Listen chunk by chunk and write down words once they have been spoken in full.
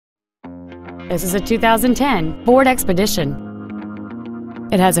This is a 2010 Ford Expedition.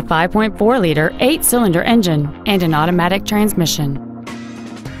 It has a 5.4-liter 8-cylinder engine and an automatic transmission.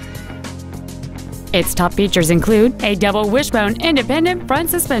 Its top features include a double wishbone independent front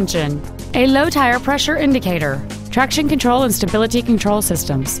suspension, a low tire pressure indicator, traction control and stability control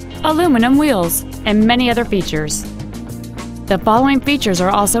systems, aluminum wheels, and many other features. The following features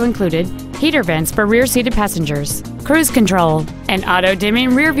are also included: heater vents for rear-seated passengers, cruise control, an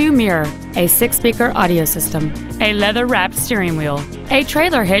auto-dimming rear-view mirror, a 6-speaker audio system, a leather-wrapped steering wheel, a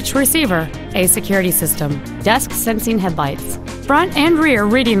trailer hitch receiver, a security system, dusk-sensing headlights, front and rear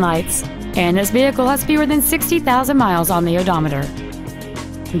reading lights, and this vehicle has fewer than 60,000 miles on the odometer.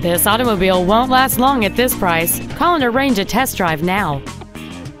 This automobile won't last long at this price. Call and arrange a test drive now.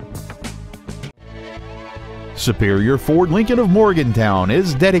 Superior Ford Lincoln of Morgantown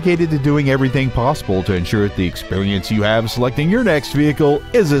is dedicated to doing everything possible to ensure that the experience you have selecting your next vehicle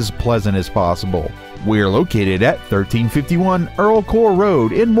is as pleasant as possible. We are located at 1351 Earl Core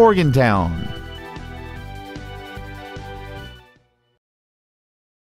Road in Morgantown.